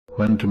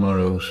When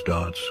tomorrow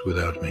starts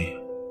without me,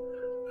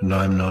 and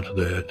I'm not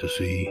there to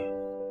see,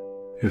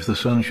 if the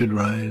sun should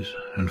rise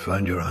and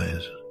find your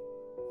eyes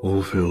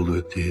all filled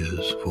with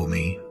tears for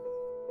me,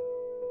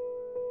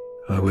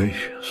 I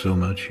wish so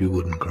much you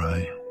wouldn't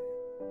cry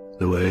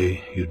the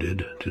way you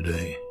did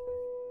today,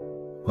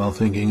 while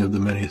thinking of the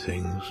many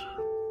things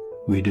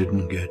we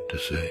didn't get to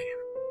say.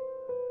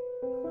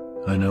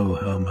 I know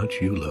how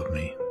much you love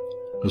me,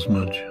 as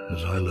much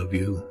as I love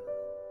you,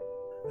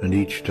 and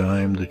each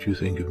time that you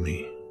think of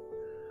me,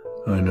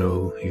 I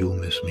know you'll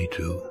miss me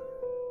too.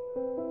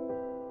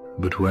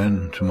 But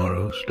when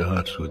tomorrow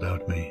starts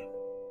without me,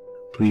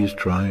 please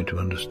try to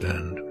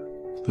understand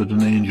that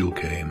an angel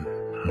came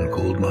and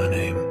called my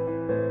name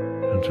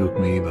and took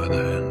me by the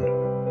hand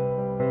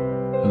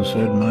and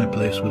said my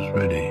place was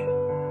ready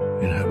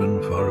in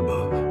heaven far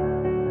above,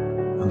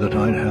 and that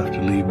I'd have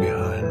to leave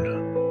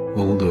behind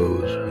all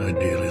those I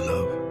dearly loved.